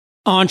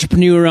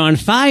Entrepreneur on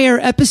Fire,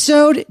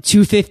 episode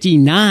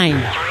 259.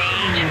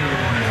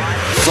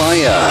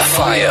 Fire.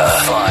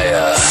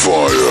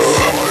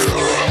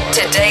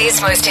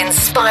 Today's most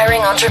inspiring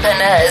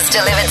entrepreneurs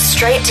delivered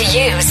straight to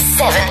you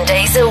 7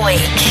 days a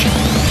week.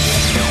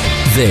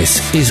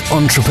 This is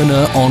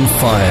Entrepreneur on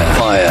Fire.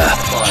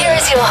 Here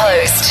is your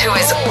host, who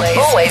is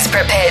always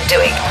prepared to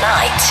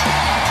ignite,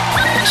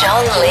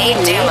 John Lee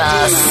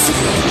Dumas.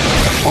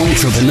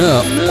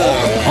 Entrepreneur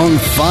on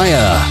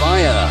Fire.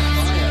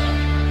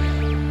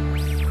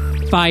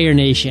 Fire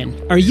Nation,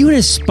 are you an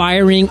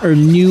aspiring or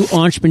new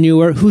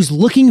entrepreneur who's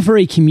looking for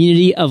a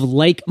community of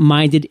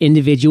like-minded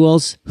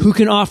individuals who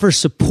can offer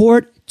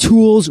support,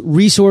 tools,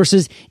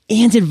 resources,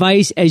 and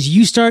advice as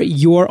you start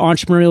your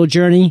entrepreneurial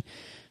journey?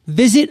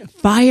 Visit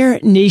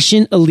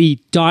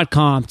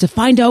firenationelite.com to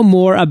find out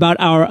more about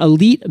our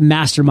elite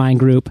mastermind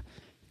group.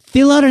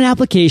 Fill out an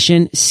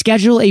application,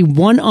 schedule a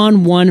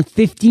one-on-one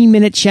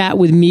 15-minute chat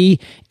with me,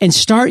 and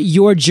start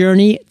your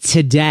journey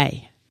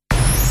today.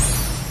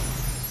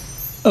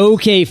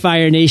 Okay,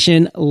 Fire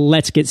Nation,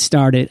 let's get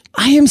started.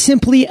 I am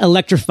simply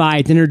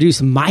electrified to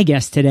introduce my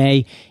guest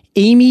today,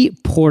 Amy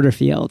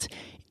Porterfield.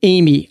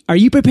 Amy, are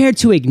you prepared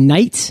to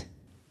ignite?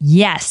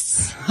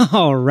 Yes.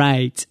 All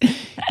right.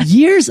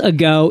 Years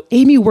ago,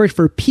 Amy worked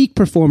for peak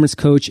performance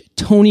coach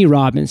Tony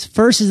Robbins,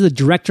 first as the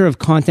director of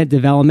content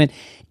development,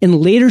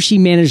 and later she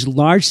managed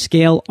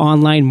large-scale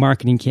online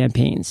marketing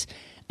campaigns.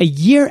 A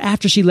year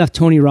after she left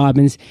Tony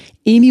Robbins,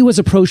 Amy was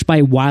approached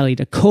by Wiley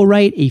to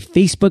co-write a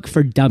Facebook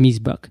for Dummies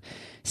book.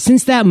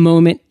 Since that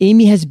moment,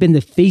 Amy has been the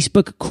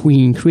Facebook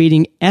queen,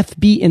 creating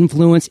FB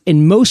Influence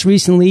and most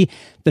recently,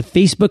 the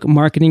Facebook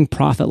Marketing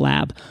Profit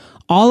Lab,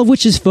 all of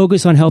which is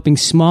focused on helping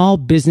small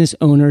business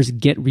owners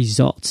get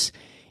results.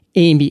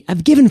 Amy,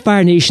 I've given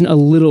Fire Nation a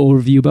little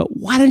overview, but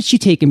why don't you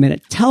take a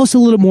minute? Tell us a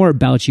little more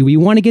about you. We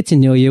want to get to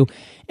know you,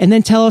 and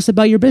then tell us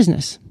about your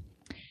business.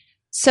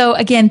 So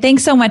again,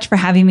 thanks so much for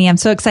having me. I'm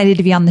so excited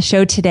to be on the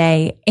show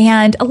today.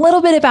 And a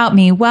little bit about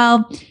me.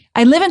 Well,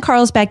 I live in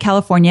Carlsbad,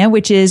 California,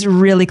 which is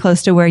really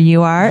close to where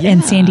you are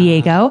in San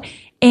Diego.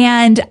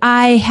 And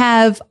I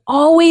have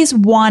always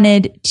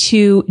wanted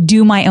to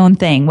do my own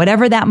thing,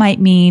 whatever that might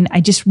mean. I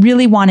just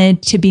really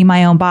wanted to be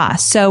my own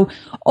boss. So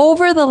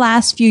over the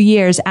last few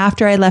years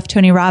after I left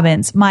Tony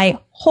Robbins, my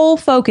whole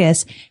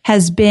focus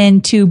has been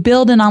to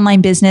build an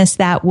online business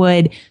that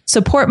would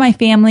support my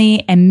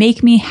family and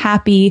make me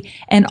happy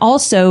and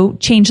also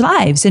change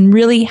lives and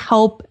really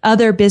help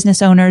other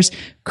business owners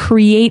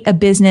create a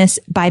business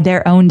by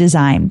their own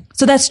design.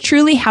 So that's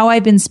truly how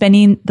I've been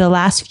spending the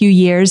last few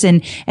years.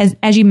 And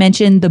as you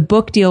mentioned, the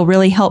book deal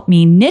really helped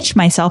me niche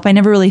myself. I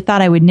never really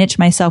thought I would niche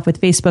myself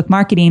with Facebook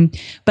marketing,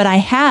 but I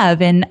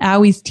have. And I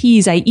always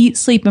tease, I eat,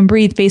 sleep, and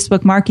breathe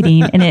Facebook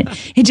marketing, and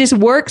it just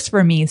works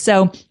for me.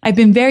 So I've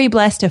been very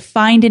blessed to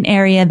find an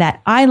area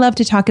that I love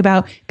to talk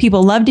about,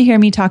 people love to hear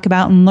me talk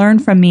about and learn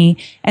from me.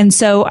 And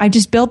so I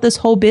just built this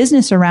whole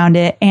business around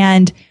it.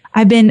 And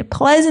I've been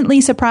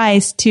pleasantly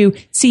surprised to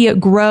see it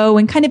grow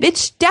and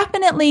it's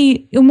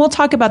definitely, and we'll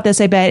talk about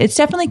this, I bet, it's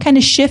definitely kind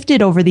of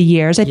shifted over the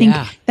years. I think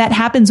that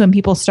happens when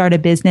people start a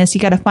business.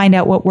 You got to find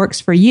out what works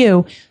for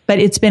you, but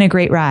it's been a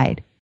great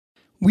ride.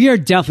 We are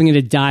definitely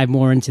going to dive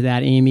more into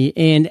that, Amy.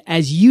 And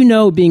as you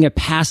know, being a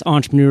past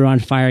Entrepreneur on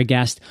Fire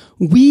guest,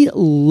 we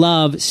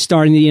love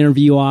starting the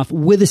interview off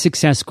with a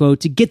success quote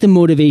to get the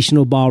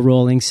motivational ball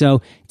rolling.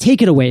 So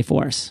take it away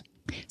for us.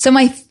 So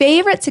my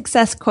favorite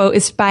success quote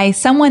is by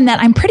someone that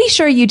I'm pretty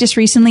sure you just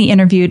recently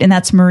interviewed, and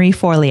that's Marie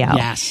Forleo.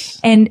 Yes.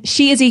 And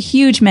she is a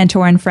huge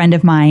mentor and friend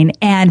of mine.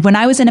 And when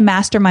I was in a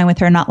mastermind with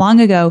her not long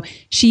ago,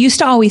 she used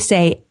to always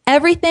say,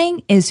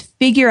 everything is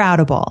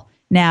figure-outable.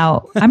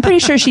 Now, I'm pretty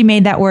sure she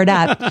made that word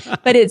up,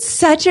 but it's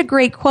such a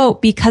great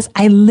quote because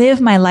I live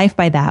my life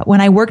by that.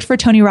 When I worked for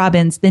Tony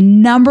Robbins, the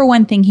number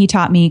one thing he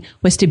taught me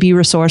was to be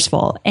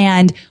resourceful.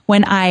 And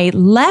when I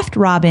left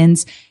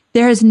Robbins,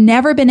 there has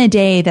never been a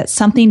day that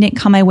something didn't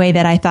come my way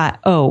that I thought,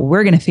 oh,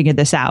 we're going to figure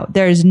this out.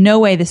 There's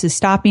no way this is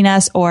stopping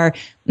us, or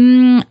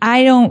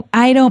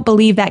I don't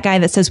believe that guy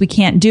that says we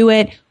can't do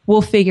it.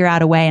 We'll figure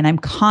out a way. And I'm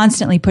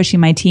constantly pushing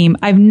my team.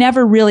 I've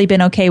never really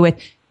been okay with,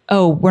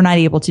 oh, we're not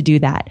able to do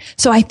that.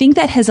 So I think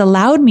that has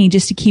allowed me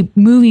just to keep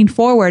moving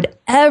forward.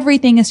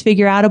 Everything is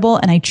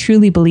figure-outable, and I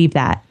truly believe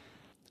that.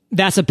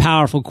 That's a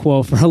powerful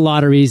quote for a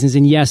lot of reasons.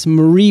 And yes,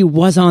 Marie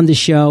was on the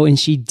show and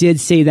she did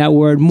say that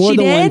word more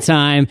than one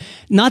time.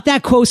 Not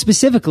that quote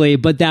specifically,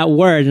 but that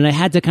word. And I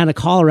had to kind of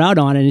call her out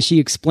on it and she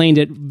explained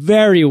it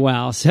very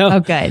well.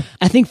 So good.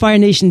 I think Fire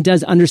Nation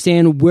does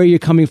understand where you're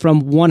coming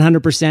from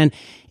 100%.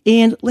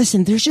 And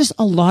listen, there's just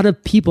a lot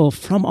of people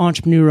from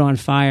Entrepreneur on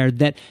Fire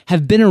that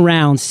have been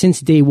around since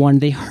day one.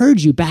 They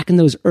heard you back in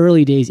those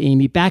early days,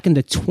 Amy, back in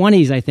the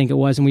 20s, I think it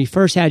was, when we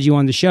first had you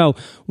on the show,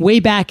 way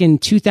back in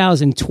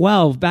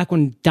 2012, back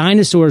when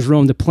dinosaurs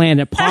roamed the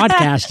planet,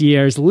 podcast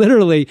years,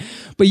 literally.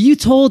 But you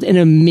told an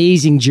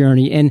amazing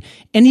journey. And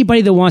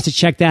anybody that wants to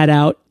check that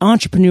out,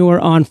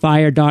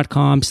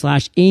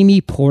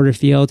 entrepreneuronfire.com/Amy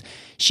Porterfield.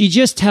 She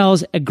just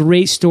tells a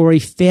great story,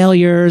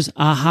 failures,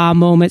 aha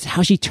moments,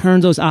 how she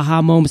turned those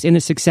aha moments into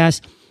success.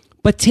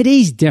 But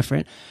today's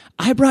different.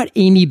 I brought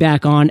Amy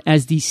back on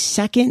as the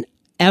second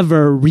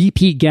ever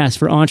repeat guest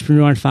for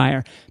Entrepreneur on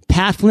Fire.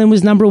 Pat Flynn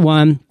was number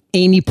 1.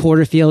 Amy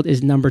Porterfield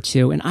is number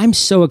 2. And I'm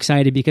so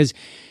excited because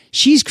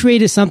she's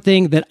created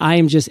something that I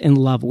am just in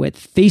love with,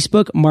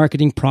 Facebook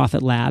Marketing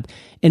Profit Lab.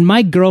 And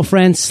my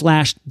girlfriend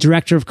 /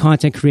 director of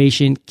content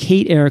creation,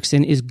 Kate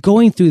Erickson, is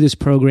going through this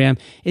program,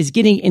 is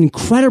getting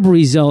incredible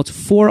results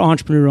for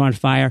Entrepreneur on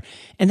Fire.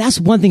 And that's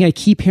one thing I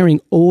keep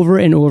hearing over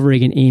and over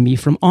again, Amy,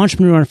 from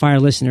Entrepreneur on Fire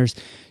listeners.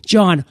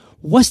 John,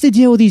 what's the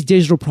deal with these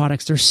digital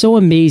products? They're so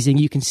amazing.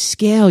 You can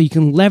scale, you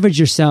can leverage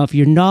yourself,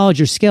 your knowledge,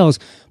 your skills.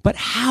 But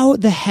how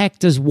the heck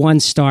does one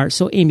start?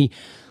 So Amy,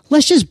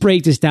 let's just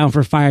break this down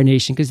for Fire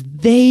Nation because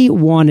they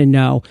want to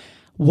know,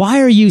 why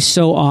are you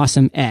so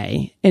awesome,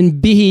 A?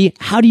 And B,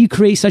 how do you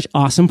create such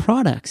awesome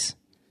products?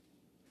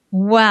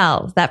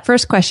 Well, that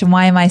first question,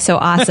 why am I so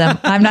awesome?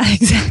 I'm not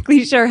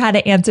exactly sure how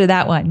to answer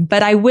that one,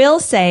 but I will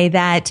say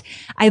that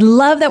I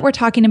love that we're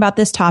talking about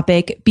this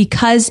topic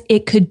because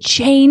it could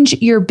change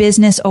your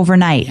business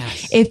overnight.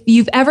 Yes. If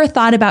you've ever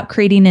thought about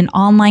creating an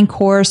online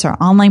course or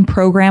online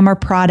program or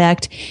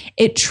product,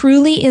 it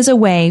truly is a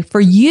way for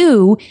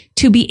you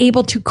to be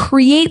able to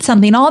create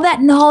something, all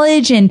that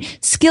knowledge and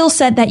skill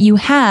set that you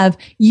have,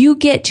 you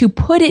get to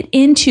put it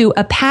into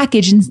a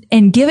package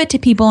and give it to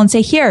people and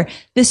say, here,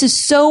 this is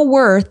so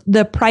worth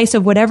the price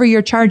of whatever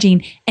you're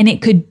charging. And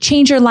it could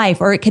change your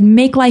life, or it can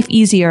make life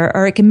easier,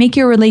 or it can make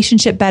your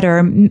relationship better,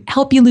 or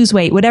help you lose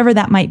weight, whatever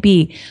that might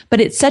be.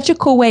 But it's such a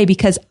cool way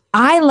because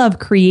I love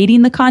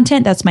creating the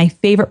content. That's my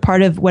favorite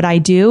part of what I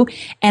do.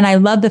 And I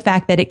love the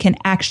fact that it can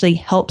actually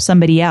help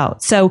somebody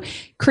out. So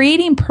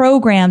creating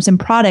programs and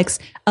products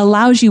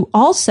allows you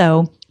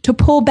also to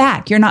pull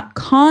back. You're not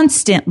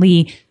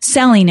constantly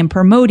selling and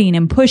promoting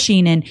and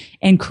pushing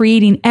and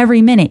creating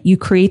every minute. You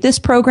create this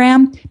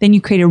program, then you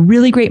create a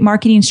really great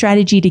marketing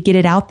strategy to get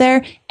it out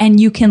there,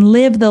 and you can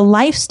live the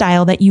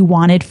lifestyle that you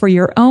wanted for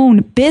your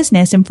own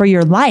business and for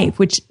your life,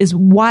 which is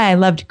why I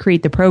love to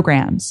create the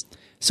programs.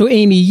 So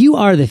Amy, you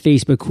are the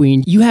Facebook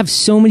queen. You have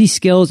so many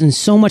skills and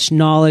so much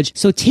knowledge.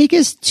 So take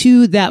us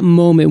to that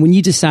moment when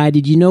you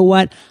decided, you know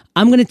what?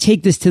 I'm going to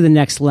take this to the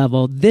next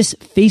level. This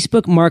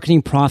Facebook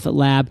Marketing Profit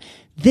Lab,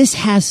 this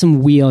has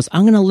some wheels.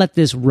 I'm going to let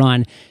this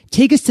run.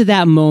 Take us to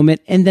that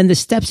moment and then the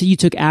steps that you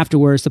took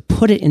afterwards to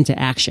put it into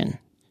action.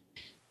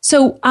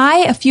 So I,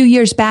 a few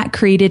years back,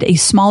 created a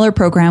smaller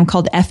program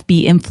called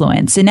FB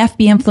Influence. And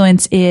FB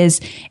Influence is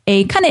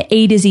a kind of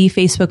A to Z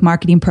Facebook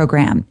marketing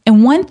program.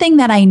 And one thing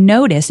that I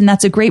noticed, and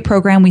that's a great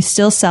program, we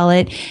still sell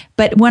it,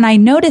 but when I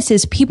noticed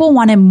is people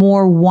wanted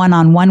more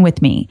one-on-one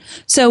with me.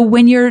 So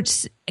when you're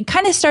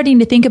kind of starting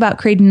to think about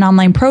creating an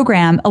online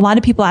program, a lot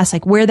of people ask,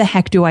 like, where the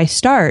heck do I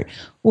start?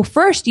 Well,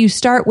 first you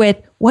start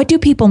with, what do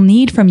people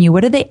need from you?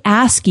 What are they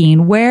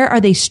asking? Where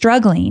are they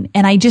struggling?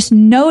 And I just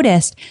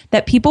noticed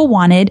that people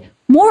wanted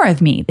more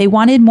of me. They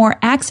wanted more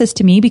access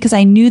to me because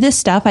I knew this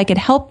stuff. I could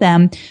help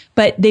them,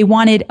 but they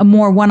wanted a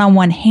more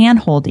one-on-one hand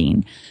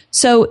holding.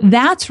 So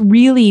that's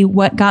really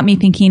what got me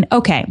thinking,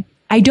 okay,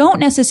 I don't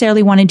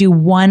necessarily want to do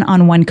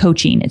one-on-one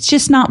coaching. It's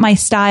just not my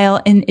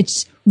style. And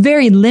it's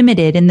very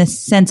limited in the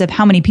sense of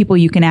how many people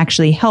you can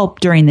actually help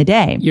during the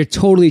day. You're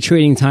totally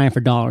trading time for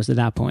dollars at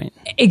that point.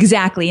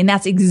 Exactly. And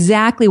that's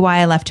exactly why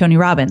I left Tony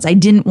Robbins. I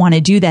didn't want to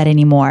do that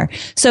anymore.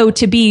 So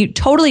to be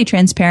totally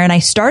transparent, I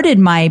started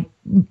my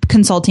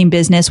consulting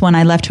business when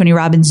I left Tony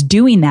Robbins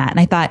doing that. And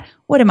I thought,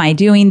 what am I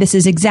doing? This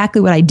is exactly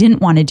what I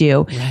didn't want to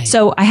do. Right.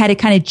 So I had to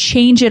kind of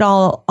change it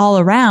all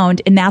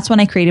around. And that's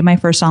when I created my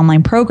first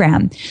online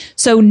program.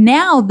 So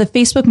now the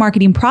Facebook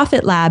Marketing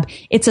Profit Lab,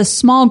 it's a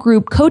small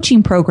group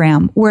coaching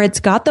program where it's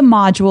got the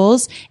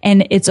modules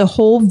and it's a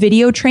whole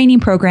video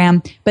training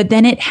program, but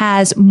then it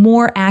has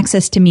more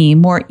access to me,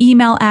 more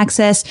email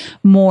access,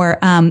 more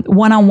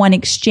one-on-one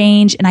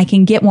exchange, and I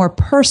can get more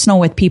personal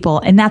with people.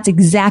 And that's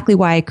exactly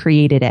why I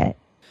created it.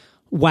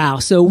 Wow.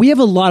 So we have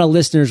a lot of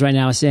listeners right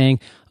now saying,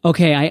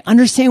 okay, I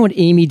understand what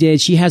Amy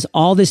did. She has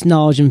all this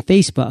knowledge in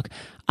Facebook.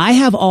 I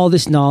have all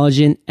this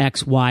knowledge in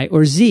X, Y,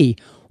 or Z.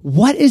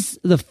 What is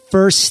the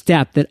first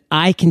step that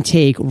I can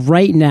take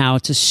right now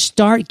to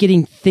start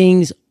getting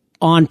things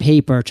on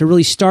paper, to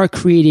really start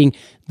creating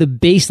the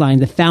baseline,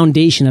 the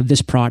foundation of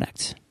this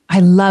product? I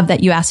love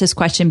that you asked this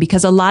question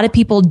because a lot of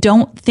people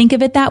don't think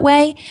of it that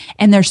way.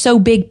 And they're so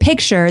big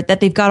picture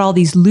that they've got all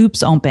these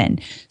loops open.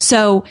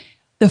 So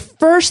the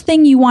first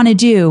thing you want to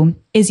do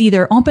is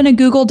either open a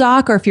Google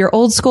Doc, or if you're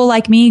old school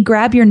like me,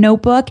 grab your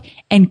notebook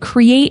and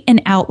create an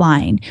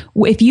outline.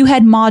 If you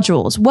had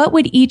modules, what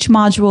would each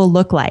module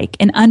look like?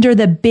 And under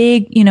the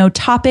big,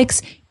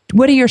 topics,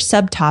 what are your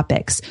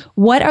subtopics?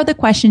 What are the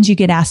questions you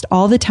get asked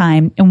all the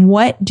time? And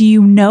what do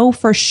you know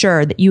for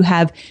sure that you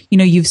have,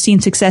 you've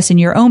seen success in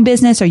your own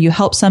business or you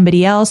help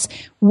somebody else?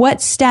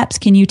 What steps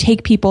can you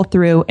take people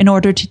through in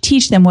order to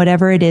teach them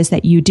whatever it is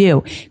that you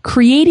do?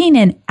 Creating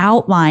an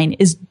outline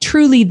is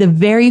truly the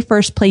very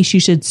first place you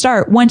should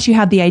start once you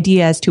have the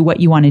idea as to what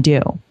you want to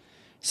do.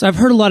 So I've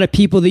heard a lot of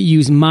people that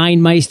use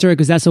MindMeister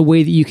because that's a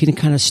way that you can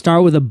kind of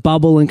start with a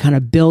bubble and kind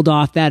of build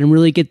off that and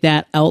really get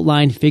that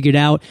outline figured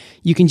out.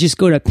 You can just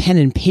go to pen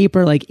and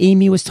paper like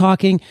Amy was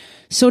talking.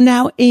 So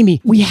now,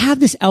 Amy, we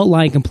have this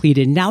outline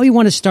completed. Now we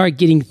want to start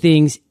getting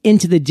things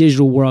into the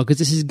digital world because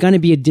this is going to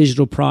be a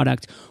digital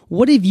product.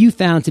 What have you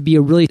found to be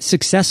a really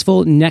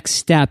successful next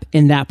step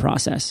in that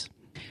process?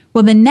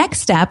 Well, the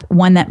next step,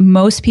 one that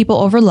most people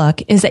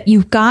overlook, is that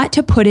you've got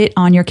to put it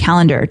on your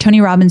calendar.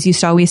 Tony Robbins used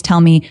to always tell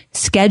me,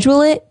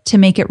 schedule it to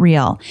make it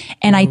real.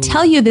 And I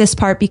tell you this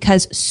part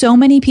because so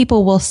many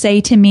people will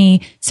say to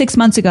me 6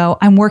 months ago,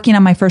 I'm working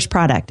on my first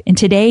product. And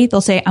today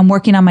they'll say, I'm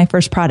working on my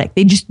first product.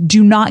 They just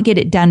do not get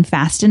it done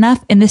fast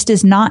enough. And this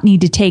does not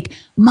need to take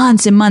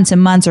months and months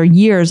and months or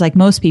years like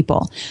most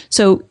people.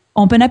 So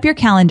open up your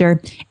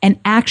calendar and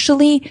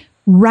actually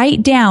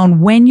write down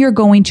when you're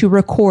going to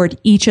record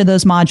each of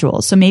those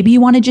modules. So maybe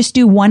you want to just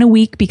do one a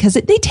week because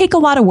they take a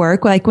lot of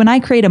work. Like when I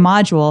create a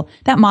module,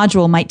 that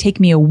module might take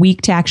me a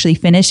week to actually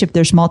finish if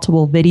there's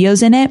multiple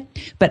videos in it,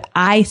 but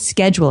I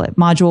schedule it.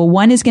 Module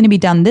 1 is going to be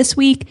done this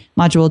week,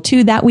 module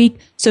 2 that week.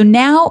 So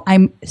now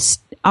I'm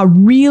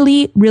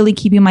really, really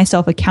keeping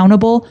myself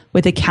accountable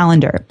with a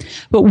calendar.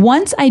 But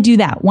once I do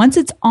that, once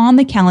it's on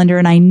the calendar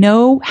and I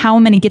know how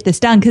I'm going to get this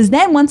done, because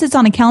then once it's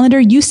on a calendar,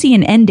 you see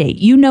an end date.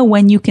 You know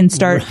when you can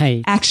start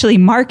actually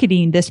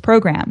marketing this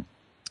program.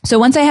 So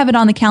once I have it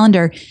on the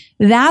calendar,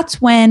 that's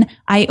when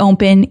I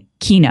open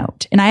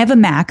Keynote. And I have a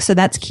Mac, so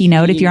that's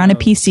Keynote. If you're on a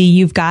PC,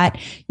 you've got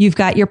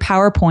your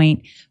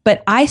PowerPoint.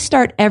 But I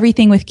start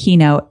everything with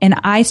Keynote and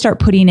I start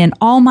putting in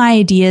all my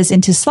ideas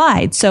into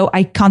slides. So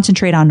I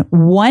concentrate on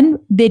one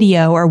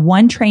video or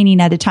one training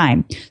at a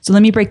time. So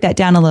let me break that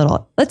down a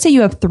little. Let's say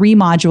you have 3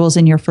 modules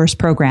in your first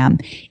program.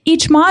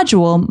 Each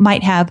module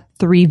might have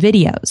 3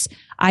 videos.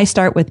 I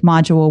start with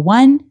module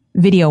 1,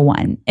 video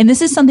 1. And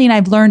this is something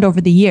I've learned over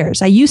the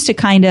years. I used to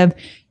kind of,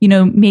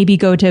 maybe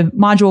go to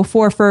module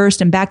 4 first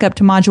and back up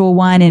to module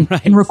 1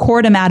 and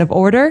record them out of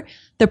order.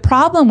 The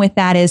problem with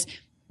that is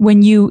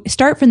when you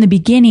start from the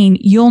beginning,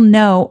 you'll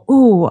know,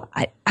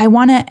 I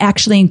want to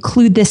actually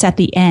include this at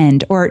the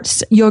end, or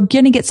you're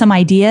going to get some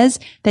ideas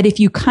that if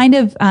you kind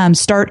of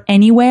start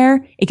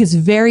anywhere, it gets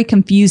very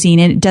confusing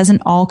and it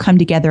doesn't all come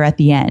together at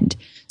the end.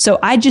 So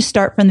I just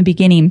start from the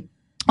beginning,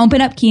 open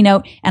up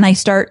Keynote, and I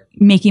start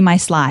making my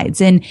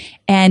slides. And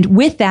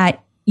with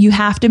that, you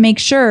have to make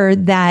sure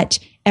that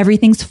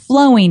everything's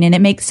flowing and it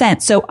makes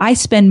sense. So I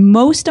spend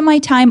most of my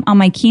time on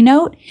my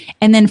Keynote.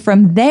 And then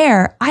from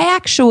there,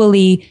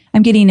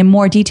 I'm getting in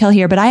more detail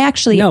here, but I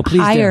actually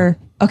hire.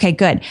 Okay,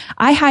 good.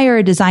 I hire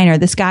a designer.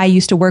 This guy I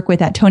used to work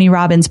with at Tony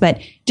Robbins, but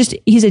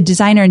he's a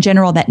designer in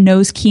general that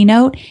knows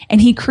Keynote,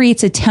 and he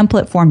creates a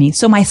template for me.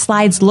 So my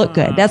slides look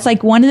good. That's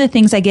like one of the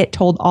things I get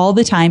told all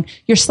the time.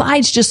 Your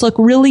slides just look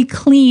really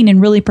clean and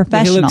really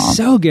professional. They look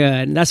so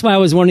good. That's why I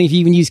was wondering if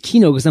you even use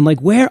Keynote, because I'm like,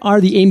 where are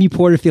the Amy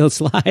Porterfield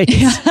slides?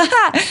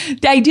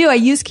 I do. I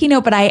use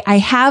Keynote, but I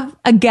have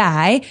a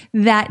guy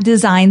that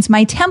designs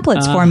my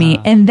templates for me,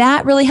 and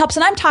that really helps.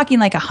 And I'm talking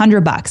like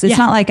 $100. It's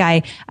not like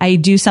I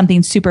do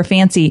something super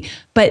fancy.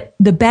 But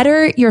the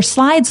better your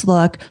slides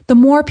look, the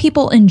more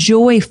people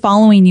enjoy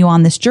following you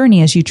on this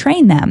journey as you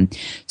train them.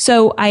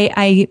 So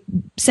I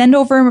send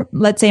over,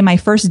 let's say, my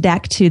first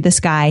deck to this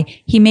guy.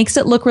 He makes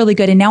it look really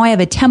good. And now I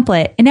have a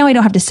template. And now I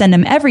don't have to send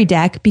him every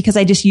deck because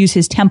I just use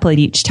his template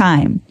each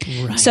time.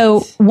 Right.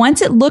 So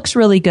once it looks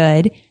really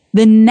good,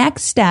 the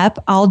next step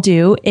I'll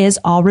do is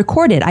I'll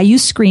record it. I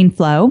use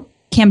ScreenFlow.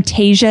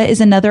 Camtasia is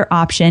another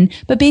option,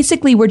 but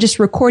basically we're just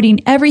recording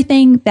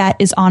everything that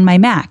is on my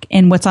Mac.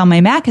 And what's on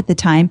my Mac at the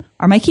time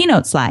are my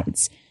Keynote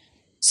slides.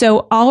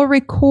 So I'll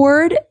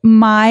record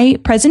my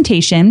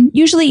presentation.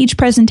 Usually each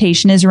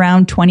presentation is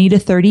around 20 to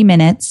 30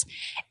 minutes.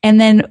 And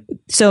then,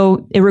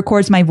 so it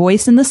records my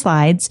voice in the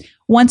slides.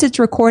 Once it's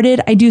recorded,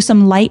 I do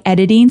some light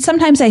editing.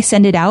 Sometimes I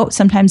send it out.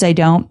 Sometimes I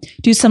don't.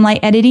 Do some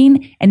light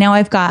editing. And now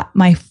I've got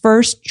my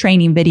first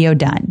training video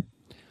done.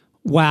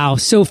 Wow.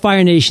 So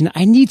Fire Nation,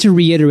 I need to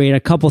reiterate a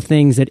couple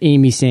things that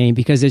Amy's saying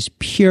because it's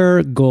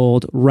pure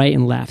gold right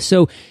and left.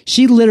 So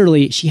she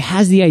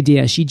has the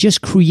idea. She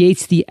just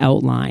creates the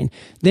outline.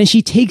 Then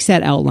she takes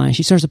that outline.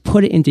 She starts to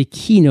put it into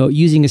Keynote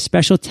using a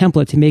special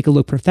template to make it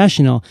look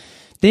professional.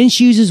 Then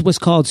she uses what's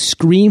called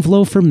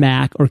ScreenFlow for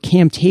Mac or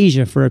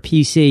Camtasia for a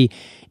PC.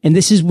 And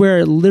this is where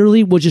it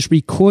literally will just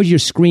record your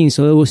screen.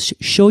 So it will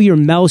show your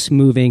mouse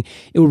moving.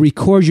 It will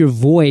record your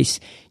voice.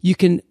 You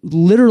can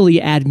literally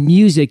add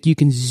music. You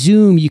can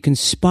zoom. You can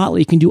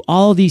spotlight. You can do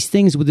all of these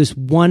things with this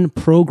one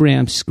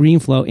program,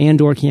 ScreenFlow and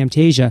or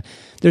Camtasia.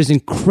 There's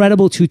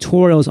incredible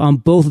tutorials on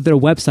both of their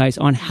websites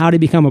on how to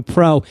become a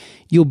pro.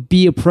 You'll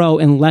be a pro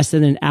in less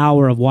than an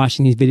hour of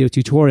watching these video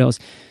tutorials.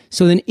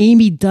 So then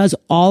Amy does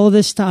all of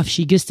this stuff.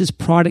 She gets this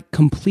product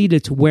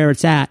completed to where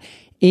it's at.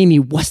 Amy,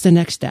 what's the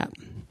next step?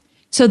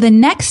 So the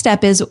next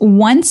step is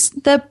once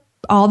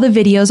all the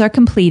videos are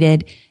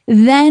completed,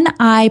 then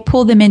I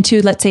pull them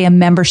into, let's say, a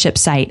membership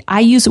site.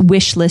 I use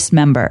Wishlist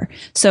Member.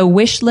 So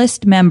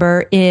Wishlist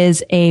Member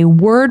is a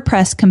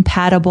WordPress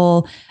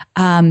compatible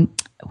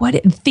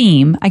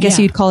theme. I guess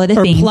you'd call it a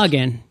theme.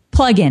 Plugin.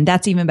 plugin.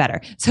 That's even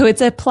better. So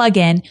it's a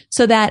plugin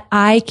so that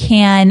I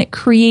can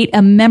create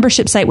a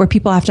membership site where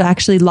people have to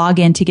actually log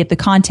in to get the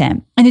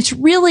content. And it's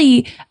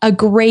really a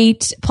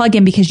great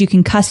plugin because you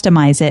can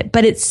customize it,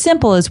 but it's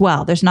simple as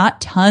well. There's not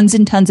tons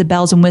and tons of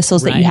bells and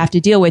whistles that you have to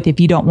deal with if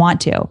you don't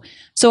want to.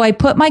 So I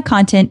put my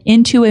content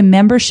into a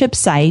membership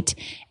site,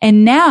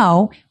 and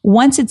now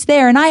once it's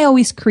there, and I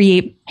always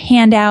create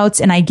handouts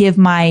and I give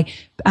my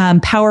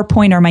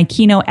PowerPoint or my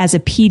keynote as a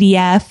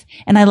PDF,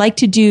 and I like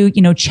to do,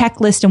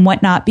 checklist and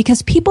whatnot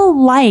because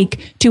people like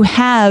to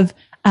have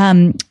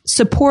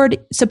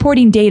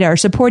supporting data or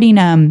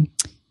supporting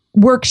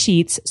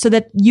worksheets so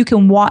that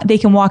they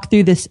can walk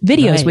through this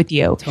videos with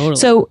you. Totally.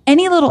 So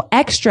any little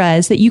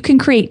extras that you can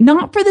create,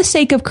 not for the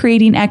sake of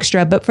creating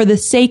extra, but for the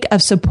sake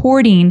of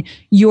supporting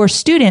your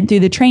student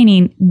through the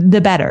training, the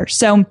better.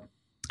 So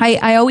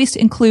I always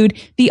include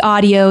the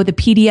audio, the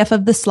PDF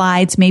of the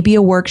slides, maybe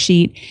a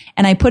worksheet,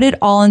 and I put it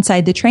all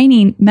inside the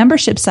training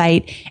membership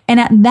site. And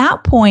at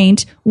that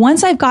point,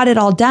 once I've got it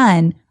all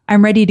done,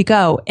 I'm ready to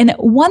go. And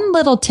one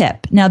little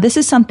tip. Now, this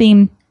is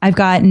something I've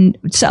gotten,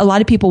 so a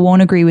lot of people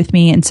won't agree with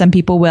me and some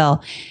people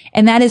will.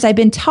 And that is I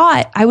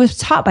was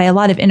taught by a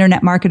lot of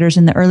internet marketers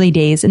in the early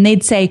days, and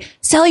they'd say,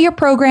 sell your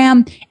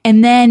program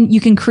and then you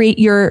can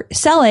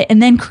sell it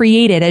and then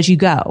create it as you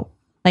go.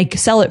 Like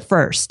sell it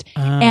first.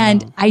 Oh.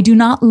 And I do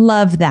not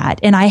love that.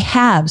 And I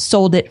have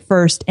sold it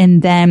first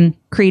and then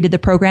created the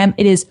program.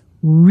 It is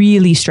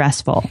really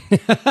stressful.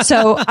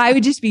 So I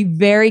would just be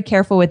very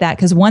careful with that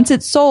because once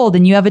it's sold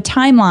and you have a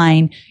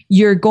timeline,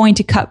 you're going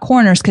to cut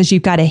corners because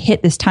you've got to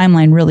hit this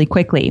timeline really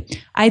quickly.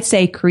 I'd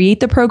say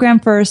create the program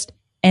first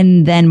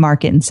and then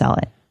market and sell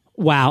it.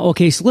 Wow.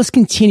 Okay. So let's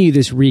continue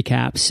this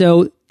recap.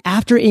 So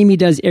after Amy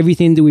does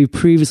everything that we've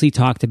previously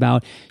talked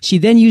about, she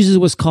then uses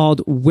what's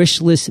called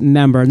Wishlist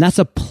Member. And that's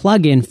a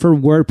plugin for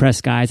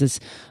WordPress, guys. It's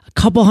a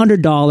couple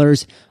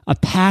 $100. A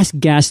past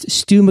guest,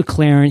 Stu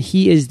McLaren,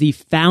 he is the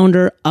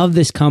founder of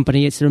this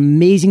company. It's an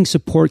amazing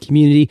support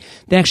community.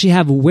 They actually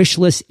have a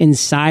Wishlist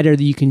Insider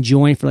that you can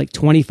join for like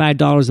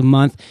 $25 a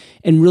month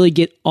and really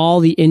get all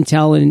the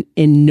intel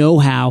and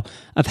know-how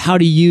of how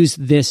to use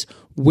this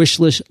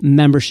Wishlist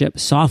membership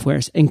software.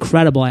 It's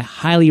incredible. I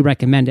highly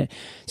recommend it.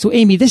 So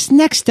Amy, this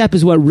next step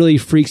is what really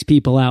freaks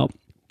people out.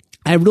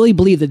 I really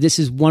believe that this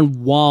is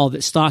one wall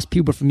that stops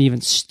people from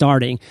even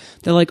starting.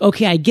 They're like,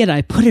 okay, I get it.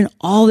 I put in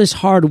all this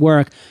hard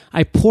work.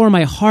 I pour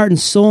my heart and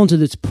soul into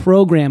this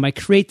program. I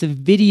create the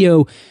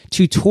video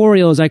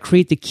tutorials. I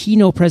create the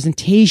keynote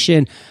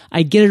presentation.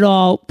 I get it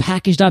all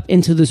packaged up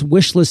into this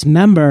Wishlist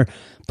member.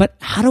 But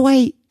how do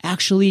I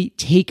actually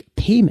take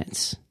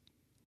payments?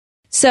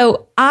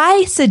 So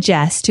I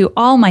suggest to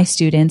all my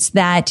students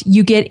that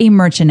you get a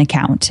merchant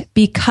account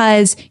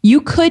because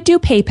you could do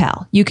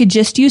PayPal. You could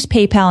just use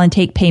PayPal and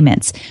take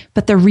payments.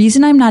 But the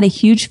reason I'm not a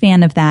huge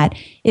fan of that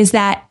is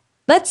that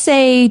let's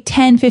say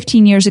 10,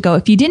 15 years ago,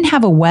 if you didn't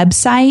have a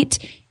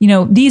website,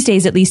 these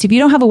days at least, if you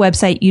don't have a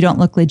website, you don't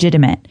look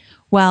legitimate.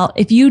 Well,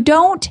 if you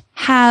don't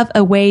have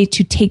a way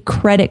to take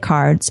credit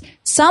cards,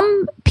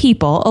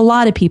 a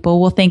lot of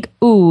people will think,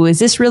 ooh, is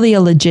this really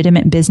a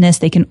legitimate business?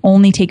 They can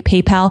only take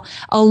PayPal.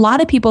 A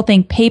lot of people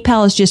think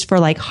PayPal is just for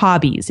like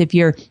hobbies, if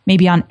you're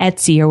maybe on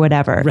Etsy or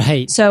whatever.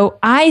 Right. So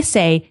I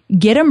say,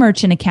 get a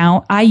merchant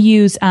account. I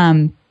use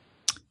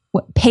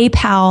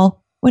PayPal.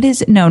 What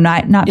is it? No,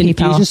 not PayPal.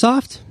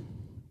 Infusionsoft?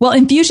 Well,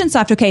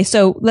 Infusionsoft. Okay.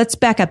 So let's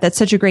back up. That's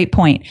such a great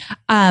point.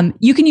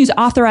 You can use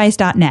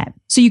authorize.net.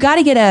 So you got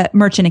to get a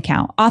merchant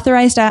account.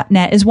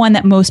 Authorize.net is one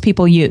that most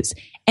people use.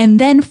 And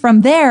then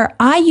from there,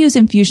 I use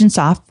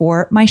Infusionsoft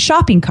for my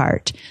shopping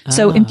cart.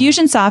 So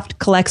Infusionsoft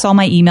collects all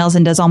my emails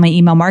and does all my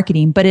email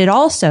marketing, but it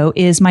also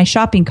is my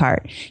shopping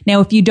cart.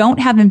 Now, if you don't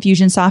have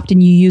Infusionsoft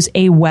and you use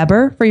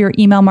Aweber for your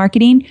email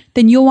marketing,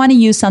 then you'll want to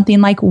use something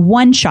like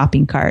One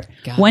Shopping Cart.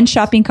 One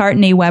Shopping Cart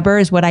in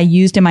Aweber is what I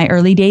used in my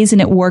early days,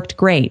 and it worked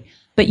great.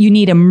 But you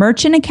need a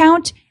merchant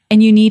account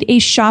and you need a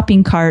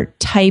shopping cart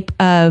type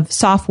of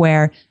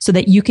software so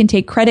that you can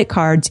take credit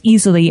cards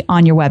easily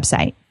on your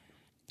website.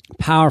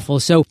 Powerful.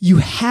 So you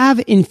have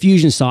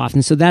Infusionsoft,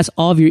 and so that's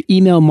all of your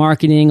email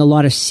marketing, a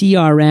lot of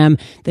CRM.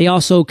 They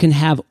also can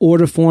have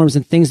order forms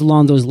and things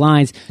along those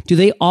lines. Do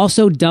they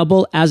also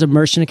double as a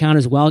merchant account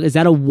as well? Is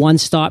that a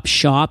one-stop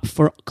shop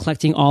for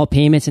collecting all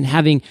payments and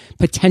having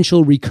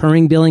potential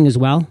recurring billing as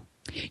well?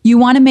 You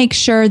want to make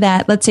sure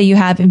that, let's say you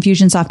have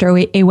Infusionsoft or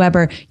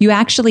Aweber, you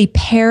actually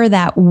pair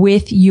that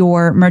with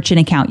your merchant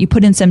account. You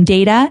put in some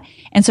data,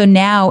 and so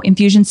now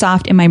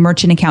Infusionsoft and my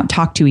merchant account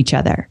talk to each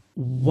other.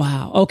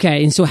 Wow.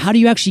 Okay. And so how do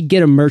you actually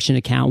get a merchant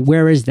account?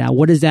 Where is that?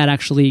 What is that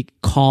actually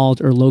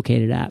called or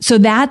located at? So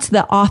that's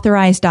the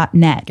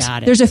authorize.net.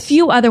 Got it. There's a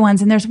few other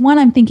ones, and there's one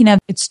I'm thinking of.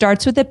 It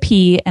starts with a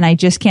P, and I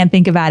just can't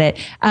think about it.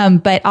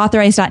 But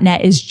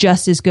authorize.net is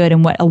just as good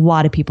and what a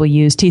lot of people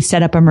use to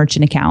set up a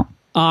merchant account.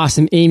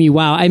 Awesome, Amy.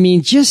 Wow. I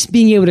mean, just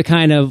being able to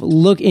kind of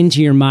look into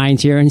your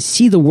mind here and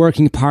see the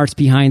working parts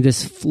behind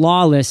this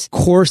flawless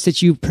course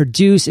that you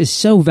produce is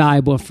so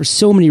valuable for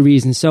so many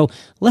reasons. So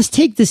let's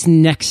take this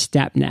next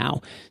step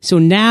now. So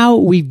now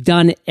we've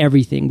done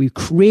everything. We've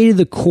created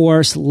the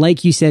course,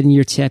 like you said in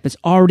your tip. It's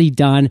already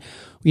done.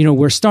 You know,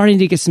 we're starting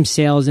to get some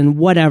sales and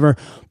whatever,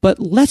 but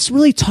let's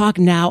really talk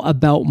now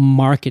about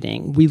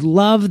marketing. We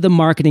love the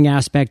marketing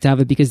aspect of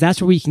it because that's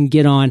where we can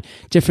get on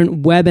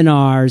different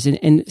webinars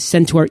and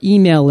send to our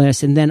email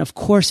list. And then of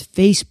course,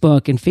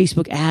 Facebook and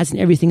Facebook ads and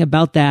everything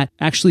about that,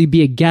 actually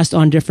be a guest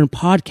on different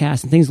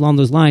podcasts and things along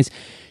those lines.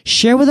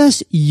 Share with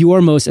us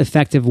your most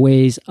effective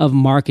ways of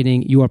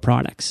marketing your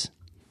products.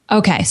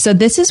 Okay, so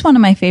this is one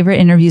of my favorite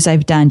interviews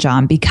I've done,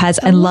 John, because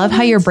I love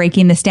how you're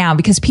breaking this down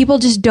because people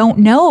just don't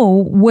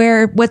know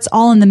what's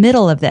all in the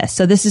middle of this.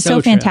 So this is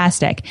so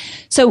fantastic.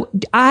 So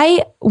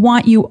I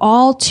want you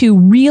all to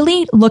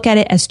really look at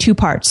it as two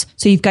parts.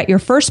 So you've got your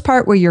first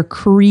part where you're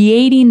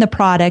creating the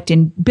product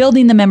and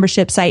building the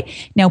membership site.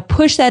 Now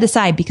push that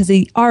aside because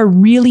they are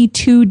really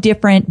two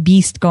different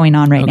beasts going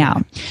on right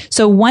now.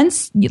 So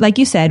once, like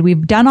you said,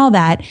 we've done all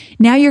that.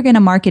 Now you're going to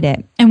market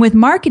it. And with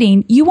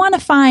marketing, you want to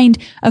find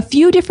a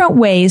few different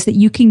ways that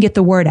you can get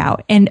the word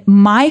out. And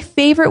my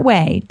favorite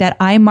way that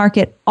I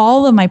market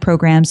all of my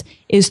programs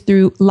is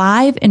through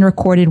live and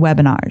recorded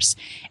webinars.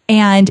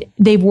 And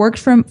they've worked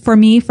for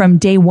me from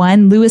day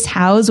one. Lewis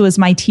Howes was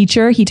my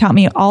teacher. He taught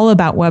me all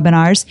about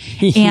webinars.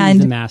 He's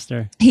the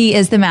master. He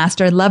is the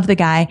master. Love the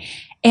guy.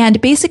 And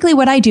basically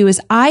what I do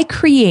is I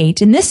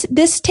create, and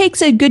this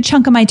takes a good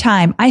chunk of my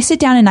time. I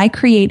sit down and I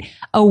create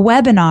a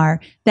webinar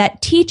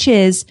that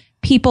teaches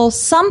people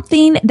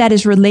something that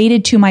is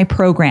related to my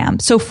program.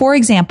 So for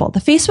example, the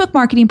Facebook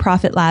Marketing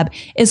Profit Lab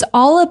is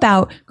all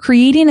about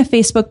creating a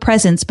Facebook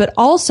presence, but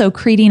also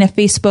creating a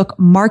Facebook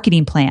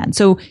marketing plan.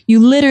 So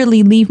you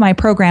literally leave my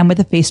program with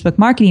a Facebook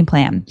marketing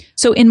plan.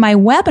 So in my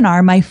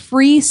webinar, my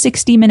free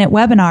 60-minute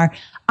webinar,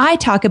 I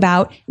talk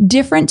about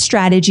different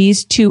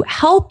strategies to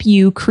help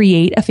you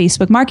create a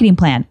Facebook marketing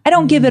plan. I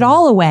don't give it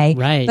all away,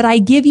 but I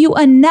give you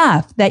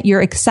enough that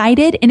you're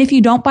excited. And if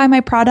you don't buy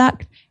my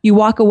product, you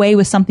walk away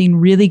with something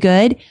really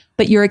good,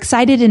 but you're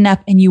excited enough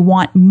and you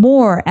want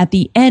more at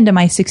the end of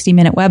my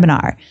 60-minute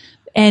webinar.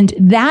 And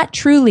that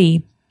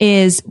truly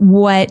is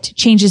what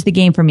changes the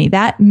game for me.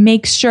 That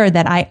makes sure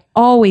that I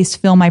always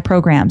fill my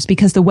programs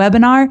because the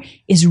webinar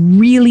is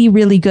really,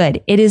 really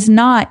good. It is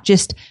not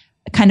just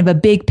kind of a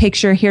big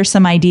picture. Here's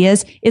some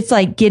ideas. It's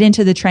like, get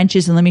into the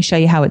trenches and let me show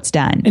you how it's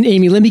done. And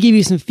Amy, let me give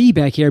you some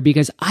feedback here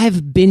because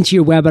I've been to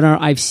your webinar,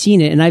 I've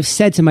seen it, and I've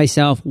said to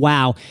myself,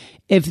 wow,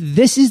 if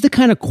this is the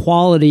kind of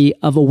quality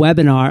of a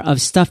webinar of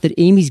stuff that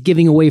Amy's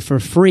giving away for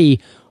free,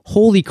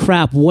 holy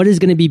crap, what is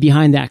going to be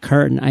behind that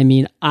curtain? I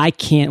mean, I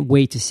can't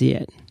wait to see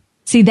it.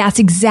 See, that's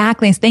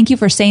exactly, thank you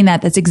for saying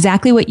that. That's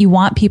exactly what you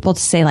want people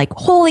to say, like,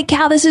 holy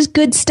cow, this is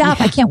good stuff.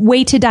 I can't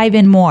wait to dive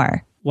in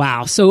more.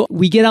 Wow. So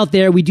we get out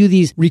there, we do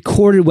these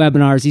recorded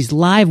webinars, these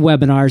live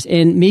webinars,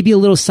 and maybe a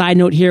little side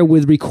note here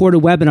with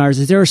recorded webinars.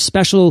 Is there a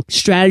special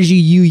strategy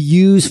you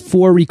use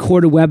for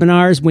recorded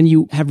webinars when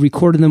you have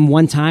recorded them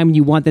one time and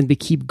you want them to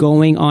keep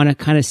going on a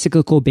kind of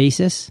cyclical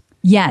basis?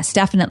 Yes,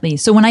 definitely.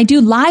 So when I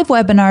do live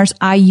webinars,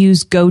 I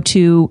use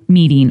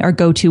GoToMeeting or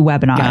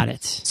GoToWebinar. Got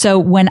it. So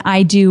when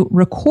I do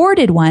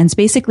recorded ones,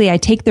 basically I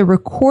take the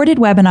recorded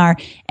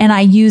webinar and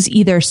I use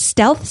either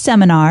Stealth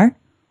Seminar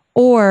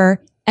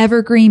or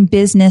Evergreen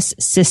Business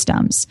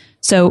Systems.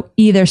 So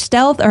either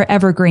Stealth or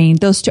Evergreen,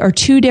 those are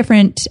two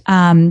different,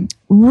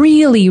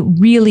 really,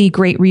 really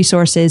great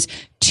resources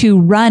to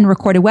run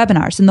recorded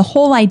webinars. And the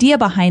whole idea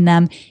behind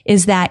them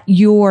is that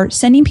you're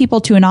sending people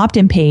to an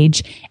opt-in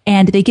page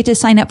and they get to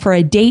sign up for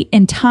a date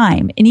and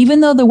time. And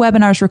even though the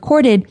webinar is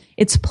recorded,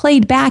 it's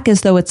played back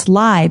as though it's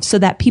live so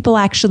that people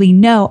actually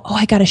know, oh,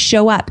 I got to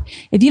show up.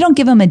 If you don't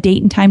give them a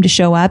date and time to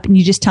show up and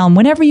you just tell them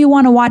whenever you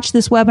want to watch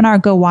this webinar,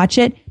 go watch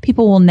it,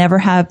 people will never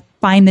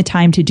find the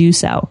time to do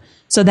so.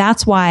 So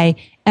that's why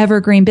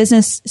Evergreen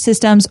Business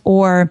Systems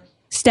or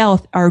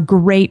Stealth are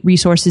great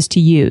resources to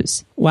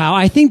use. Wow.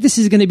 I think this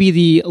is going to be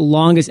the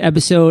longest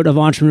episode of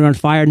Entrepreneur on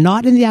Fire,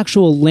 not in the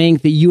actual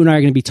length that you and I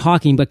are going to be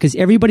talking, but because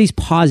everybody's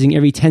pausing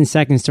every 10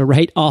 seconds to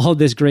write all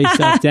this great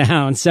stuff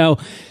down. So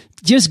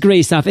just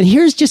great stuff. And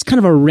here's just kind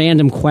of a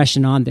random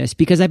question on this,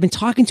 because I've been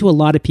talking to a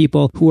lot of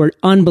people who are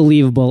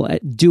unbelievable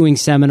at doing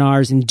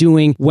seminars and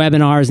doing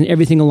webinars and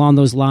everything along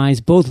those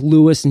lines. Both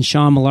Lewis and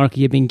Sean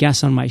Malarkey have been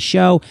guests on my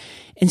show.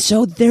 And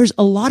so there's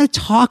a lot of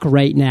talk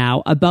right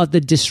now about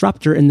the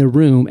disruptor in the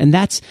room, and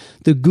that's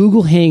the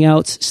Google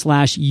Hangouts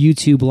 /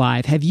 YouTube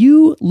Live. Have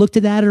you looked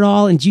at that at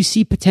all? And do you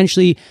see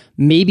potentially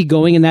maybe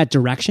going in that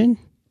direction?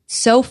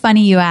 So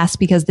funny you ask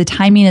because the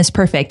timing is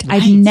perfect. Right.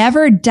 I've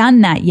never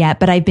done that yet,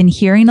 but I've been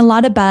hearing a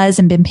lot of buzz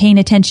and been paying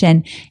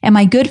attention. And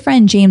my good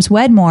friend James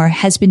Wedmore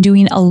has been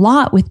doing a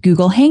lot with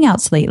Google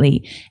Hangouts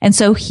lately. And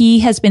so he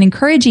has been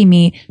encouraging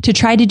me to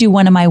try to do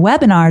one of my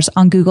webinars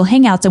on Google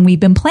Hangouts, and we've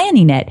been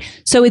planning it.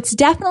 So it's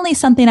definitely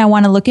something I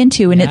want to look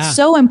into. And it's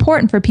so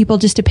important for people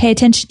just to pay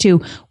attention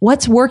to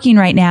what's working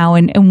right now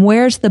and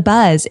where's the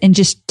buzz and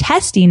just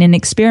testing and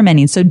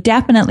experimenting. So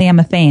definitely I'm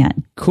a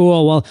fan.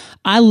 Cool. Well,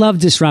 I love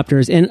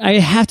disruptors, and I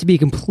have to be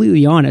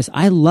completely honest.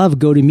 I love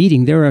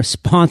GoToMeeting. They're a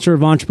sponsor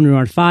of Entrepreneur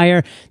on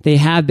Fire. They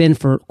have been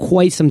for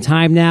quite some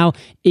time now.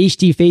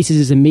 HD Faces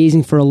is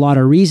amazing for a lot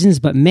of reasons,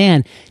 but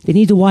man, they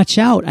need to watch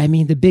out. I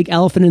mean, the big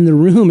elephant in the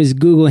room is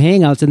Google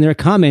Hangouts, and they're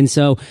coming.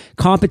 So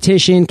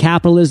competition,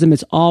 capitalism,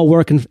 it's all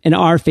working in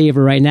our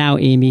favor right now,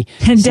 Amy.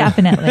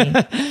 Definitely.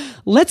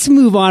 Let's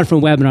move on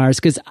from webinars,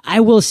 because I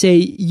will say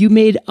you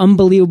made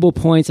unbelievable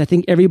points. I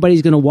think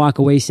everybody's going to walk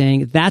away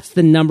saying that's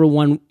the number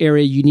one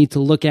area you need to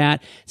look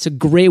at. It's a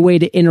great way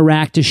to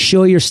interact, to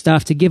show your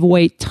stuff, to give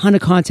away a ton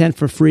of content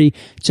for free,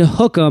 to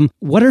hook them.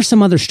 What are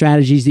some other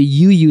strategies that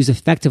you use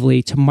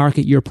effectively to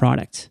market your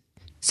product?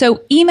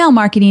 So email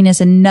marketing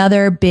is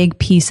another big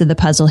piece of the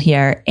puzzle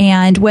here.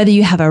 And whether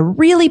you have a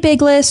really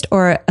big list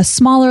or a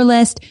smaller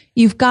list,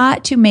 you've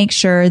got to make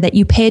sure that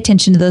you pay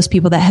attention to those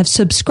people that have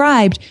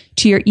subscribed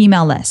to your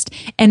email list.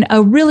 And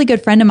a really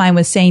good friend of mine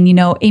was saying, you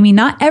know, Amy,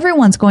 not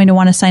everyone's going to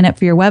want to sign up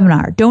for your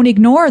webinar. Don't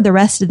ignore the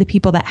rest of the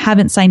people that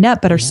haven't signed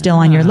up but are still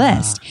on your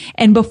list.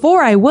 And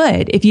before I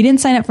would, if you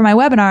didn't sign up for my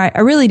webinar, I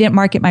really didn't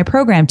market my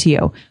program to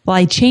you. Well,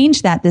 I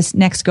changed that this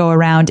next go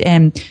around,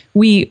 and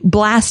we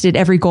blasted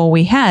every goal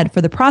we had for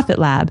the Profit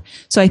Lab.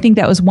 So I think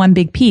that was one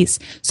big piece.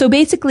 So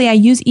basically I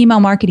use email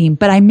marketing,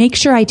 but I make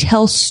sure I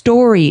tell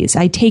stories.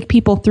 I take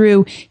people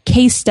through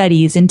case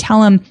studies and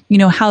tell them, you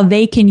know, how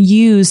they can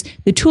use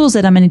the tools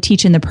that I'm going to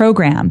teach in the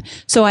program.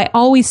 So I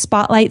always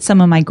spotlight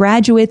some of my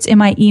graduates in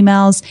my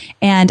emails,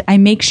 and I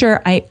make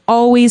sure I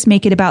always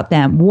make it about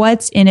them.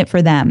 What's in it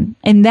for them?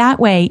 And that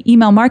way,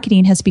 email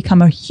marketing has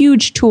become a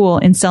huge tool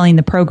in selling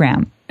the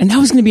program. And that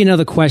was going to be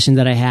another question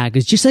that I had,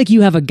 because just like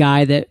you have a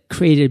guy that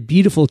created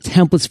beautiful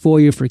templates for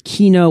you for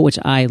Keynote, which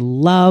I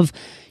love,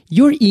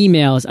 your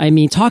emails, I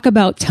mean, talk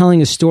about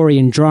telling a story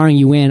and drawing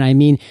you in. I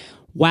mean,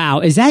 wow.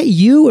 Is that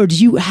you, or do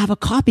you have a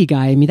copy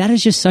guy? I mean, that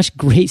is just such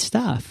great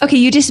stuff. Okay,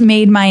 you just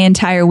made my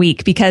entire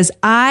week, because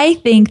I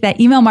think that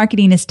email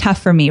marketing is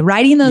tough for me.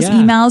 Writing those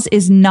emails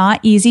is not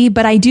easy,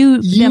 but I do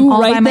them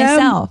all by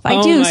myself.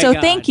 I do. So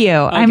thank you.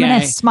 Okay. I'm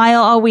going to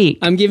smile all week.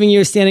 I'm giving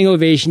you a standing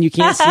ovation. You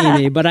can't see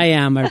me, but I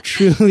am. I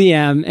truly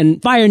am. And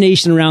Fire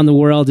Nation around the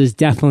world is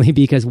definitely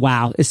because,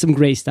 wow, it's some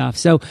great stuff.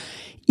 So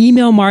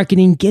email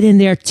marketing, get in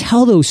there,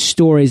 tell those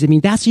stories. I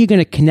mean, that's how you're going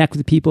to connect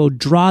with people,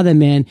 draw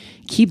them in,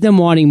 keep them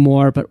wanting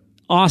more, but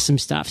awesome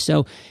stuff.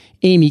 So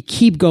Amy,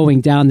 keep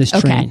going down this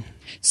train.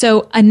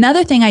 So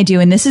another thing I do,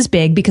 and this is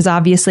big because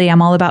obviously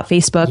I'm all about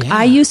Facebook.